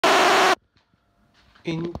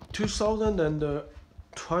In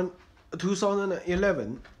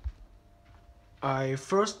 2011, I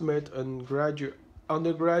first met a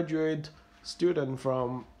undergraduate student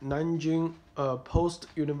from Nanjing Post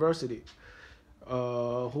University,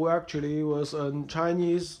 who actually was a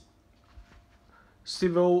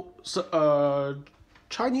civil uh,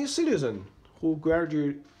 Chinese citizen who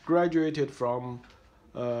graduated from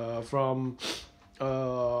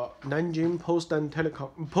Nanjing Post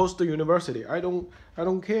University. I don't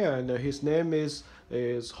care, and his name is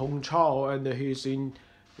Hong Chao, and he's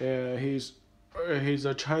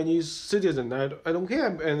a Chinese citizen. I don't care,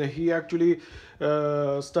 and he actually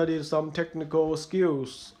studied some technical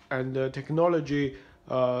skills and technology,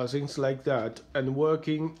 things like that, and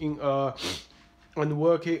working and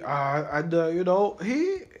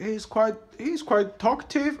he's quite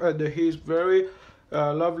talkative, and he's very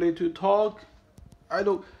lovely to talk. I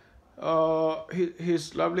don't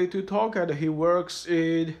he's lovely to talk, and he works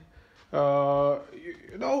in when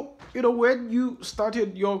you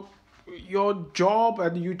started your job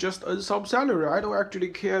and you just earn some salary. I don't actually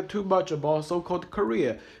care too much about so-called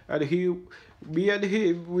career. And me and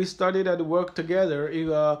him, we studied and worked together in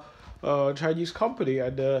a Chinese company,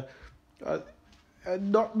 uh,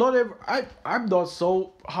 and I'm not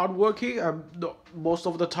so hardworking. I'm not, most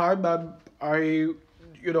of the time I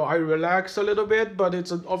relax a little bit, but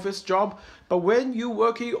it's an office job. But when you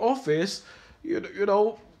work in office,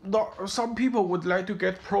 not some people would like to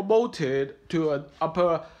get promoted to an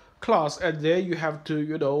upper class, and then you have to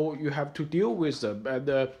deal with them,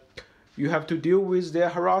 and you have to deal with their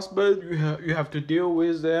harassment. You have to deal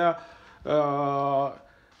with their uh,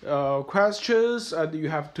 questions, and you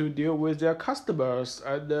have to deal with their customers.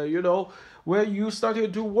 And when you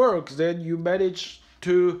started to work, then you manage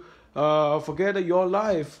to forget your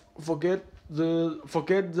life, uh,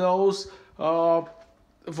 forget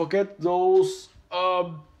those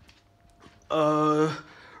uh,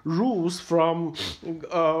 rules from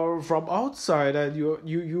outside, and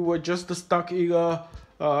you were just stuck in an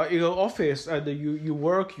office, and you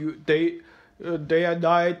work day and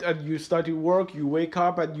night, and you start to work. You wake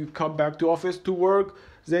up and you come back to office to work.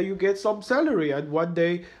 Then you get some salary, and one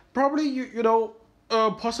day probably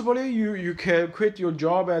possibly you can quit your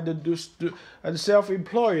job and and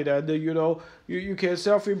self-employed, and you can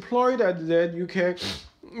self-employed, and then you can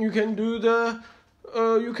do the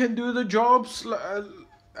jobs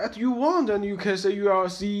that you want, and you can say you are a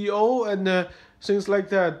CEO, and things like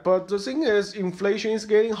that. But the thing is, inflation is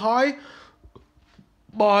getting high.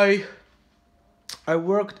 My I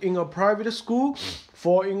worked in a private school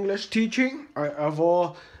for English teaching.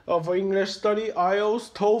 For English study, IELTS,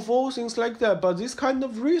 TOEFL, things like that. But this kind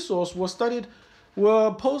of resource were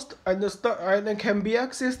post and can be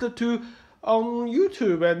accessed to on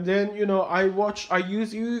YouTube. And then I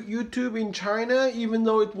use YouTube in China, even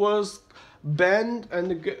though it was banned,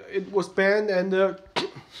 and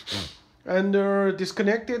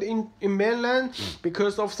disconnected in mainland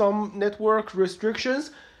because of some network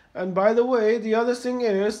restrictions. And by the way, the other thing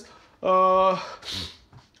is, I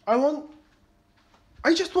want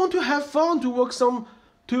I just want to have fun, to work some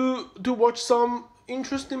to watch some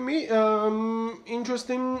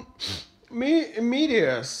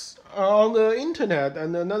medias on the internet.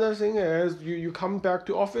 And another thing is, you come back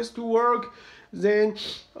to office to work, then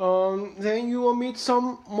you will meet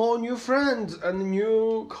some more new friends and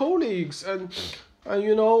new colleagues, and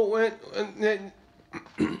when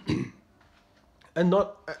and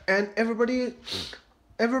not and everybody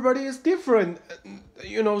is different.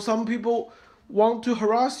 Some people want to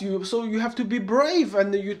harass you, so you have to be brave,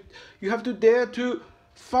 and you have to dare to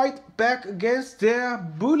fight back against their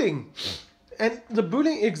bullying. And the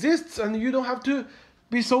bullying exists, and you don't have to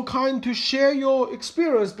be so kind to share your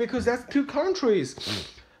experience, because that's two countries.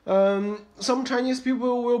 Some Chinese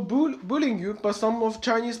people will bullying you, but some of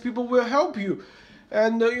Chinese people will help you.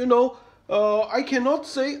 And I cannot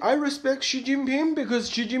say I respect Xi Jinping, because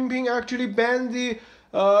Xi Jinping actually banned the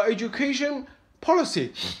education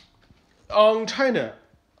policy on China,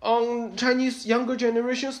 on Chinese younger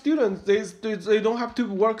generation students. They don't have to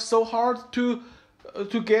work so hard to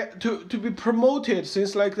be promoted,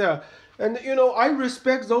 things like that. And I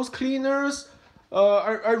respect those cleaners.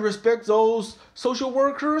 I respect those social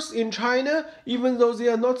workers in China, even though they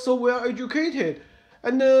are not so well educated.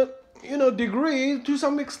 And degree to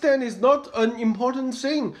some extent is not an important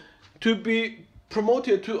thing to be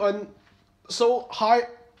promoted to an so high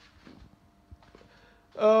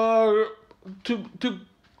uh, to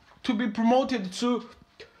be promoted to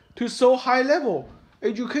so high level.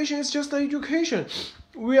 Education is just education.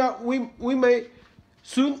 We may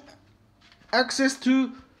soon access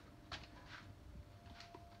to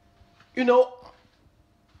you know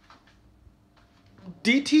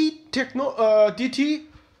DT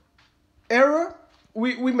era,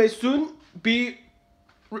 we may soon be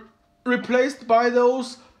replaced by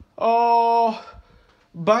those robots.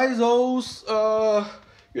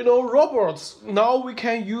 Now we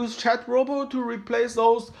can use chat robot to replace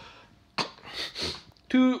those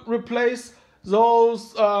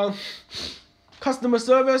customer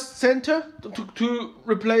service center, to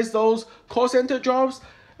replace those call center jobs.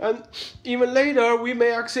 And even later we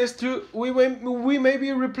may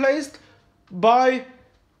be replaced by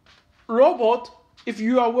robot. If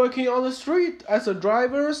you are working on the street as a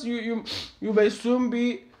driver, you may soon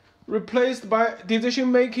be replaced by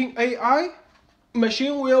decision making AI.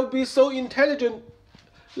 Machine will be so intelligent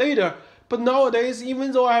later. But nowadays,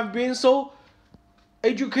 even though I have been so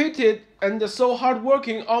educated and so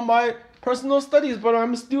hardworking on my personal studies, but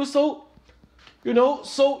I'm still so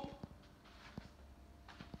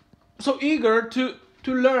eager to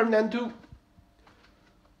learn and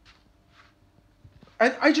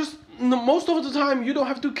I just, most of the time you don't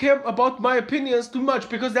have to care about my opinions too much,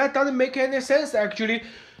 because that doesn't make any sense actually.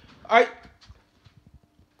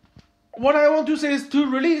 What I want to say is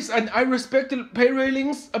to release, and I respect Pei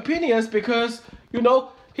Ruiling's opinions, because he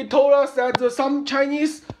told us that some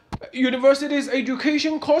Chinese universities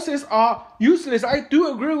education courses are useless. I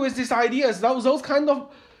do agree with these ideas. Those kind of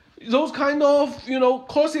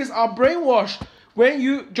courses are brainwashed. When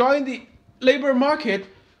you join the labor market,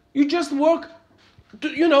 you just work to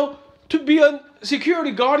be a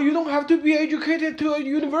security guard. You don't have to be educated to a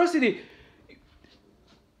university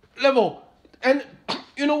level. And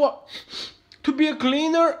you know what? To be a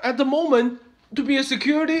cleaner at the moment, to be a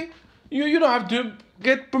security, you don't have to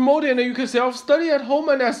get promoted, and you can self-study at home,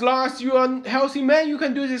 and as long as you're a healthy man, you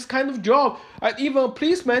can do this kind of job. And even a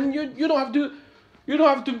policeman, you don't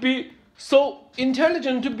have to be so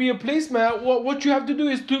intelligent to be a policeman. What you have to do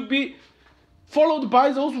is to be followed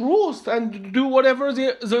by those rules and do whatever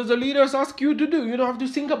the leaders ask you to do. You don't have to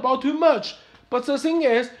think about too much. But the thing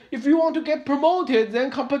is, if you want to get promoted,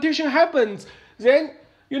 then competition happens. Then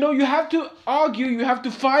you have to argue, you have to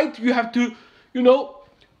fight, you have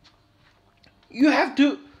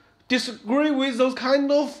to disagree with those kind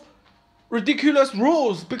of ridiculous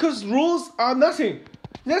rules, because rules are nothing.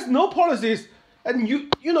 There's no policies, and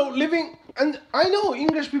living. And I know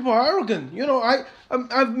English people are arrogant.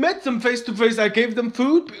 I've met them face to face. I gave them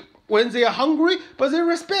food when they are hungry, but they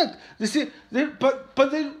respect. They see, they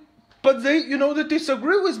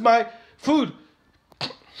disagree with my food.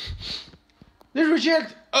 They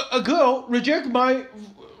reject a girl my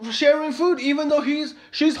sharing food, even though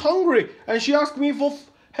she's hungry, and she asked me for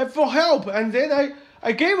help, and then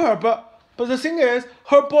I gave her. But the thing is,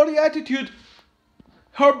 her body attitude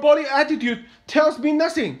tells me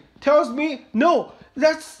nothing. Tells me no.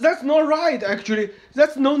 That's not right. Actually,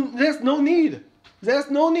 there's no need. There's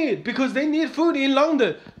no need, because they need food in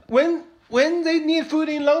London. When they need food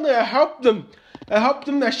in London, I help them.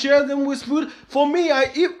 I share them with food. For me,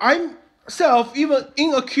 I'm even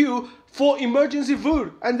in a queue for emergency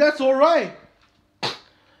food, and that's all right.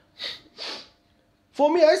 For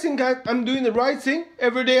me, I think I'm doing the right thing.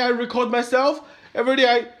 Every day I record myself. Every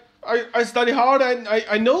day I study hard, and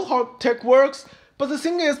I know how tech works. But the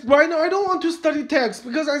thing is, right now I don't want to study tech,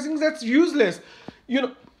 because I think that's useless.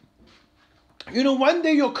 One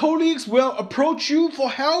day your colleagues will approach you for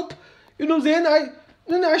help. Then I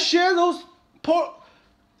share those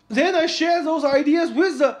ideas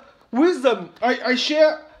with them. I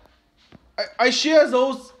share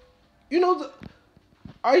those.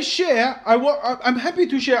 I'm happy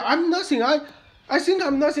to share. I'm nothing. I think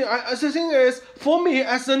I'm nothing. The thing is, for me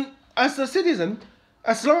as a citizen,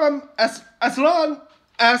 as long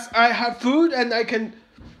as I have food and I can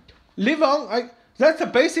live on, that's a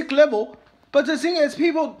basic level. But the thing is,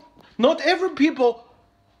 not every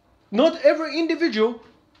individual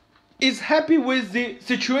is happy with the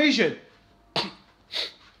situation.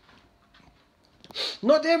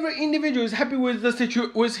 Not every individual is happy with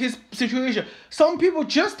his situation. Some people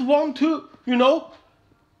just want to,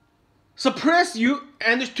 suppress you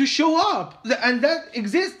and to show up, and that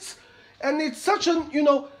exists. And it's such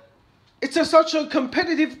such a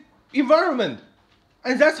competitive environment,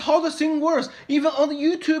 and that's how the thing works. Even on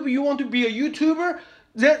YouTube, you want to be a YouTuber,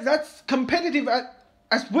 that's competitive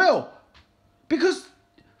as well. Because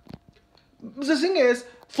the thing is,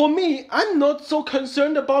 for me, I'm not so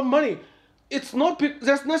concerned about money.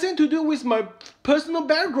 There's nothing to do with my personal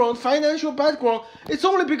background, financial background. It's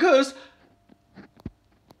only because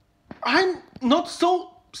I'm not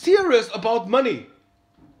so serious about money.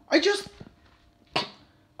 I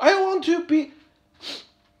want to be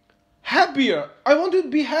happier. I want to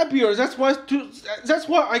be happier. That's why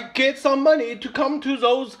I get some money to come to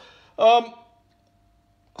those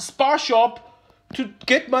spa shop to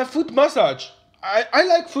get my foot massage. I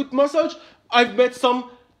like foot massage. I've met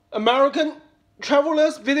some American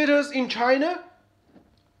travelers, visitors in China,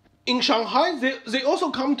 in Shanghai. They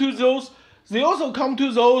also come to those. They also come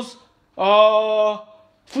to those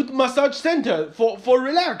foot massage center for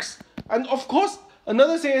relax. And of course,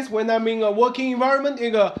 another thing is when I'm in a working environment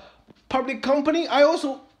in a public company, I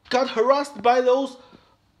also got harassed by those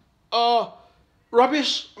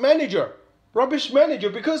rubbish manager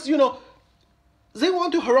because they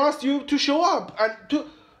want to harass you to show up and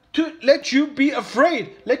to let you be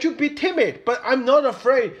afraid, let you be timid. But I'm not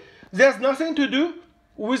afraid. There's nothing to do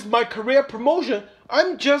with my career promotion.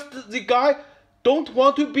 I'm just the guy don't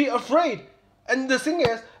want to be afraid. And the thing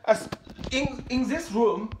is, as in this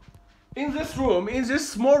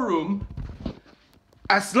small room,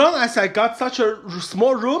 as long as I got such a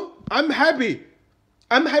small room, I'm happy.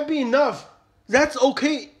 I'm happy enough. That's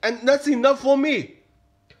okay, and that's enough for me.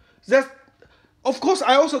 Of course,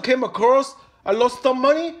 I also came across, I lost some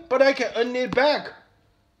money, but I can earn it back.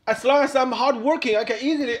 As long as I'm hardworking, I can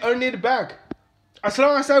easily earn it back. As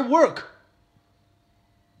long as I work.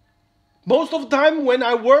 Most of the time when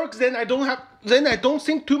I work, then I don't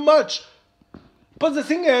think too much. But the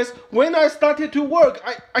thing is, when I started to work,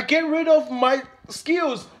 I get rid of my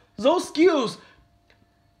skills. Those skills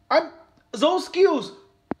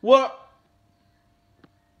were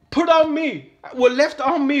put on me, were left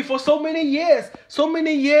on me for so many years. So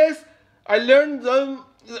many years, I learned them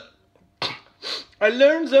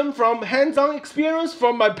from hands-on experience,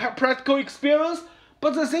 from my practical experience.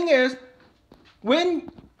 But the thing is,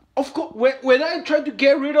 when I try to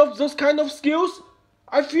get rid of those kind of skills,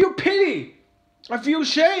 I feel pity. I feel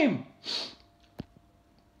shame.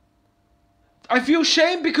 I feel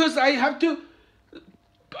shame because I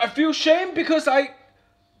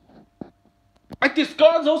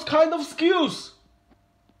discard those kind of skills.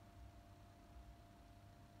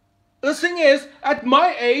 The thing is, at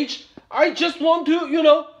my age, I just want to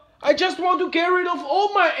get rid of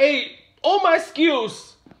all my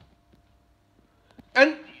skills.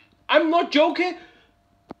 And I'm not joking.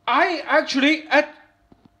 I actually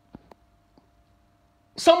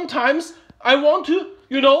sometimes I want to,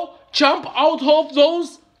 jump out of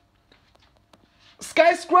those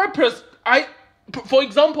skyscrapers. For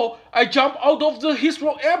example, I jump out of the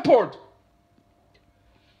Heathrow airport.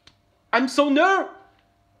 I'm so nervous.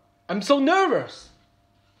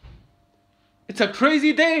 It's a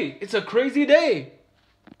crazy day.